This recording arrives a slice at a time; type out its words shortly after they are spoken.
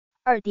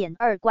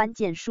2.2 关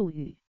键术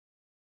语。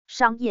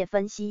商业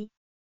分析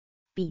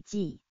笔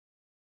记。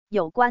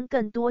有关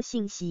更多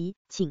信息，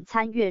请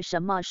参阅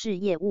什么是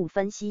业务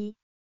分析。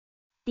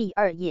第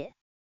2页。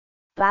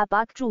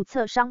BABAC 注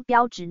册商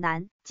标指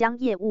南将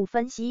业务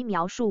分析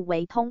描述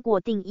为通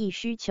过定义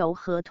需求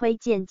和推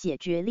荐解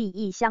决利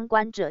益相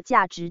关者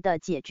价值的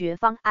解决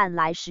方案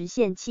来实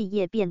现企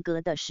业变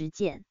革的实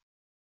践。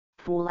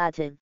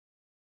Bulletin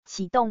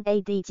启动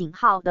AD 井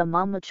号的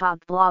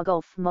Momachok Blog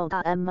of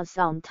Moda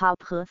Amazon Top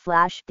和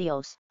Flash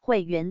Deals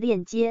会员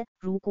链接。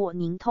如果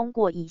您通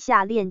过以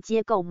下链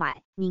接购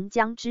买，您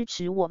将支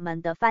持我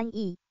们的翻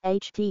译。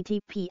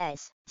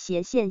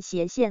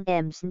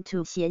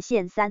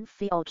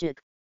https://ams2/3field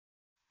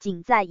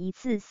仅在一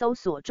次搜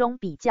索中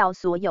比较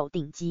所有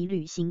顶级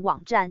旅行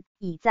网站，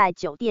以在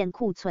酒店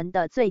库存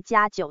的最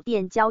佳酒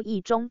店交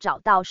易中找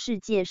到世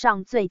界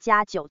上最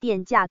佳酒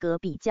店价格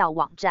比较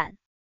网站。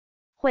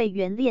会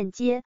员链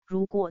接。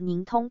如果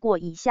您通过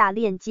以下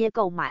链接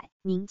购买，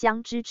您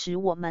将支持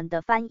我们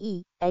的翻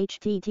译。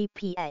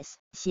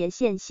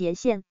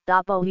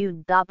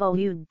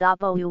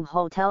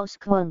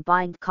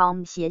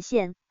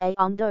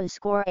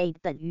https://www.hotelscombined.com/a_8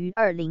 等于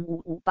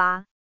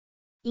20558。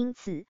因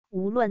此，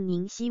无论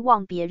您希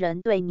望别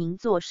人对您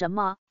做什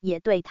么，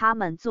也对他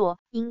们做，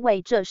因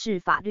为这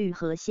是法律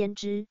和先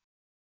知。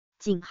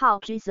井号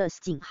Jesus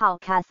井号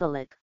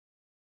Catholic。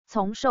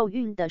从受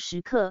孕的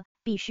时刻，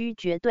必须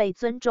绝对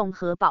尊重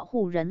和保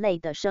护人类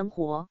的生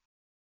活。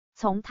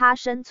从他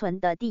生存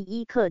的第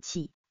一刻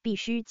起，必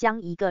须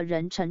将一个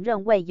人承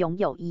认为拥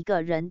有一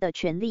个人的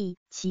权利，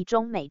其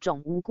中每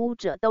种无辜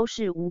者都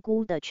是无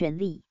辜的权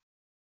利。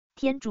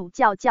天主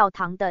教教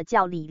堂的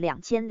教理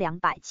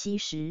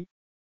2270。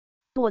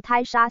堕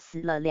胎杀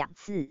死了2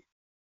次。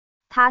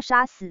他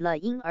杀死了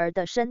婴儿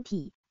的身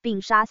体，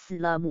并杀死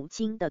了母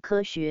亲的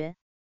科学。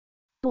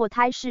堕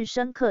胎是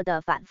深刻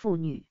的反妇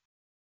女。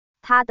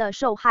他的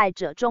受害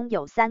者中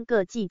有3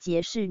个季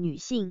节是女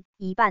性，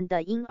一半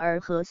的婴儿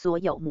和所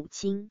有母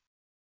亲。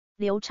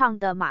流畅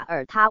的马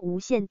耳他无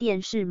线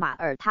电是马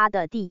耳他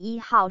的第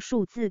1号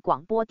数字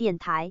广播电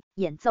台，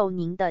演奏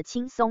您的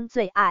轻松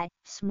最爱。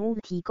Smooth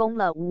提供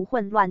了无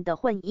混乱的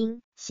混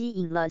音，吸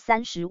引了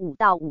35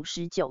到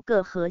59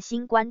个核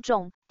心观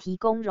众，提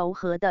供柔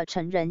和的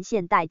成人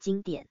现代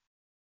经典。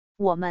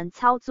我们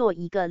操作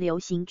一个流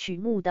行曲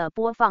目的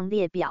播放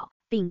列表，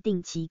并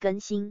定期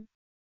更新。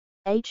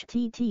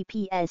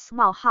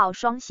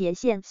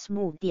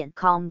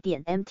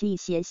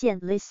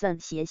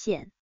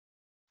https://smooth.com.mt/listen/。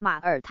马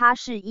耳他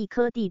是一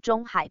颗地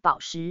中海宝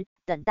石，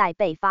等待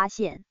被发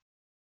现。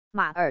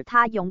马耳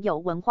他拥有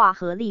文化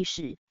和历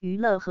史、娱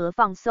乐和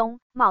放松、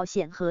冒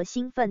险和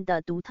兴奋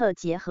的独特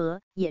结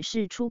合，也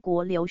是出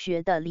国留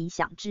学的理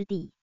想之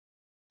地。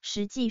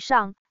实际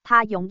上，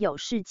它拥有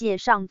世界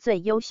上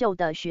最优秀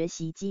的学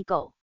习机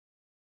构。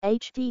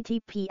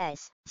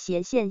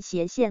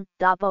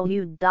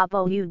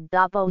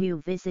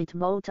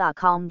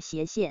https://www.visitmo.com/。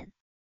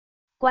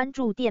关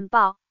注电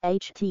报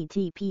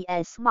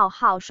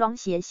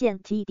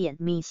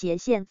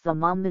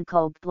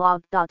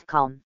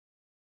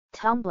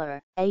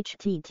https://t.me/themomicalblog.com。Tumblr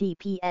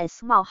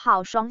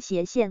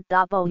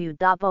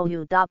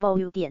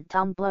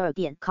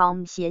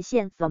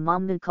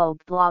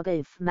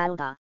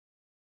https://www.tumblr.com/themomicalblog/if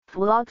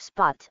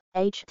Blogspot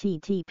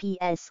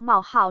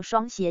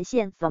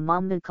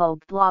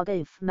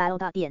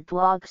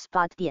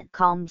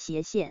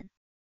https://themomicalblog/if/blogspot.com/。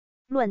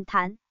论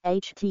坛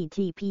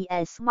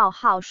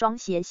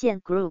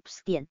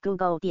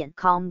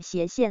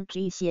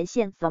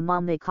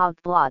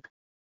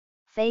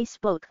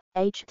https://groups.google.com/g/themomicalblog。Facebook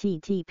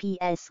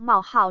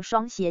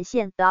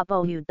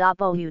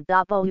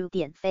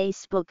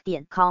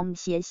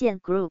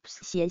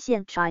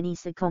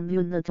https://www.facebook.com/groups/Chinese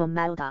Community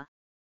Malta。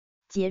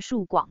结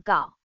束广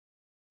告。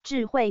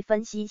智慧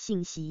分析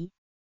信息。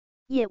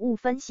业务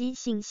分析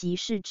信息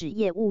是指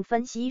业务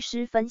分析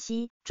师分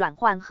析、转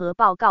换和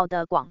报告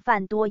的广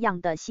泛多样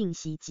的信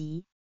息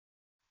集。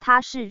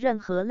它是任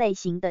何类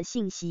型的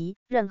信息，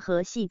任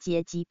何细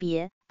节级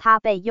别，它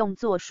被用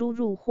作输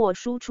入或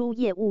输出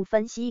业务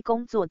分析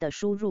工作的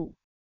输入。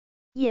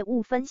业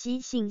务分析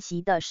信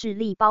息的事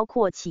例包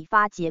括启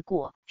发结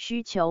果、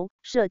需求、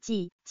设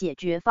计、解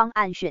决方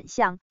案选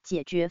项、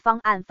解决方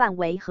案范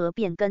围和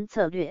变更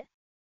策略。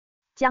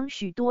将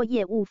许多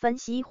业务分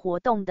析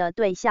活动的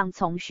对象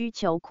从需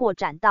求扩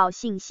展到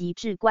信息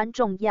至关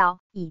重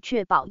要，以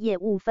确保业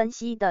务分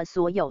析的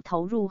所有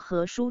投入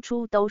和输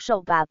出都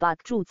受 BABAC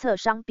注册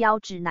商标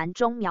指南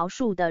中描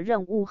述的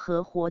任务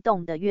和活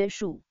动的约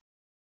束。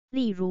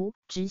例如，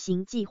执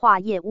行计划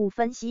业务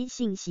分析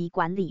信息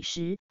管理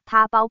时，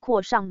它包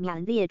括上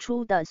面列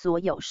出的所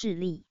有事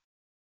例。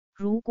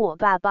如果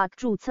BABAC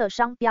注册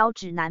商标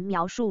指南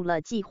描述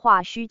了计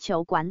划需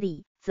求管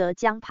理，则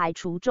将排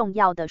除重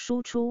要的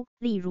输出，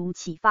例如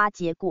启发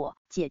结果、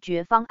解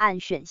决方案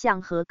选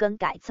项和更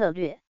改策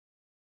略。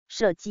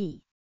设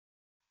计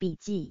笔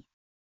记。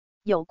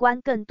有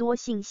关更多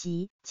信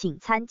息，请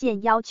参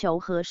见要求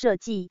和设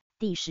计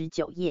第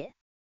19页。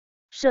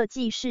设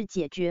计是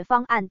解决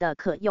方案的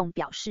可用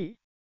表示。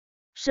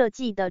设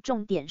计的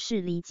重点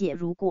是理解，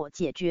如果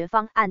解决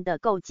方案的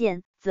构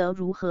建，则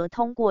如何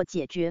通过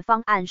解决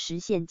方案实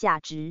现价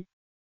值。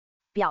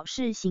表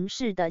示形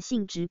式的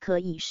性质可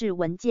以是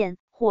文件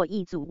或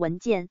一组文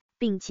件，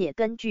并且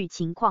根据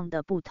情况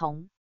的不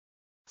同。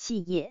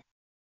企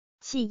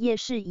业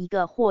是一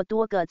个或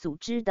多个组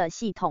织的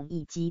系统，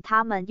以及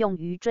它们用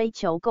于追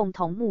求共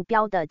同目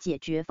标的解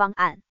决方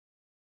案。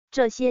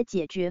这些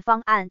解决方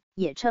案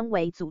也称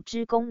为组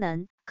织功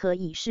能，可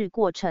以是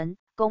过程、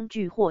工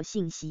具或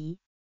信息。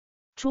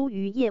出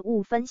于业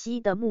务分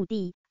析的目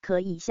的，可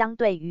以相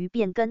对于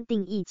变更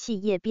定义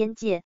企业边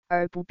界，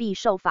而不必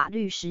受法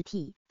律实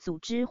体、组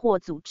织或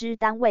组织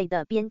单位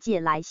的边界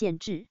来限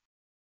制。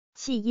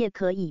企业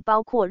可以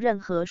包括任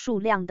何数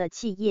量的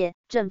企业、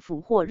政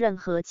府或任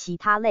何其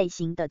他类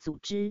型的组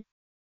织。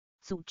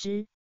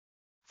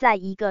在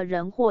一个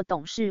人或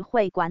董事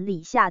会管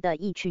理下的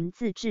一群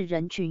自治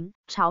人群，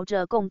朝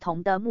着共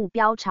同的目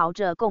标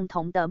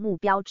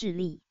致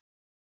力。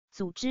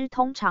组织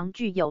通常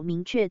具有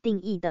明确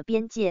定义的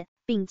边界，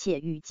并且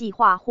与计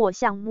划或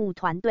项目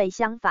团队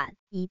相反，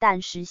一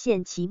旦实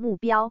现其目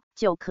标，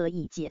就可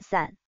以解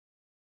散。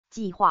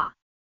计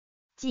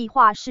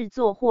划是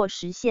做或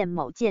实现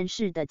某件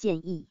事的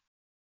建议。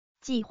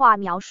计划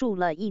描述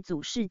了一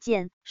组事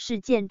件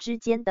之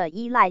间的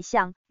依赖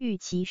项、预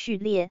期序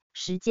列、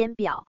时间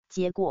表、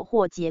结果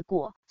或结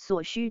果、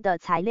所需的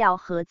材料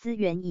和资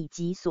源以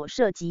及所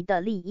涉及的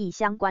利益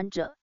相关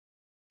者。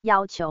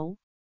要求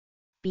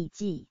笔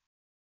记。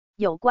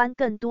有关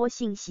更多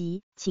信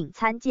息，请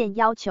参见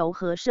要求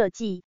和设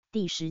计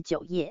第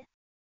19页。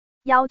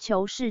要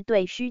求是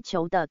对需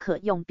求的可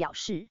用表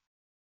示。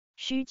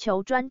需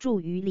求专注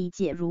于理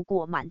解，如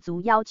果满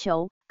足要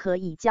求，可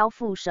以交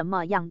付什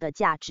么样的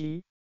价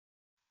值。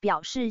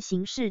表示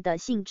形式的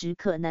性质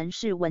可能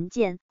是文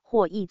件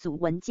或一组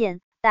文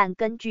件，但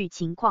根据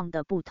情况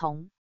的不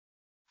同。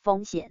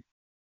风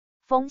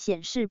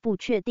险是不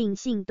确定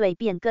性对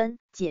变更、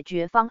解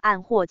决方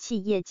案或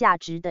企业价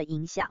值的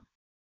影响。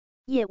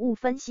业务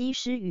分析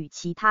师与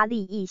其他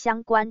利益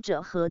相关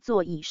者合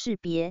作，以识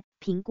别、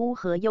评估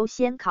和优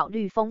先考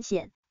虑风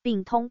险，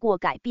并通过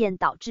改变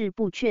导致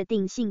不确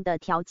定性的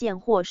条件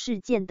或事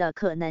件的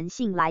可能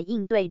性来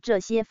应对这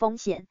些风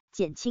险，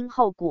减轻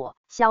后果，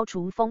消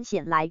除风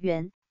险来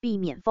源，避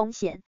免风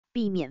险。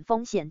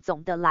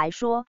总的来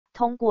说，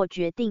通过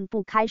决定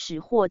不开始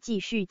或继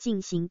续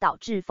进行导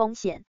致风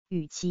险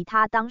与其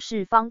他当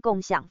事方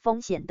共享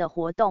风险的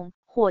活动，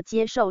或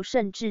接受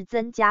甚至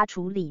增加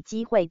处理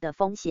机会的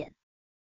风险。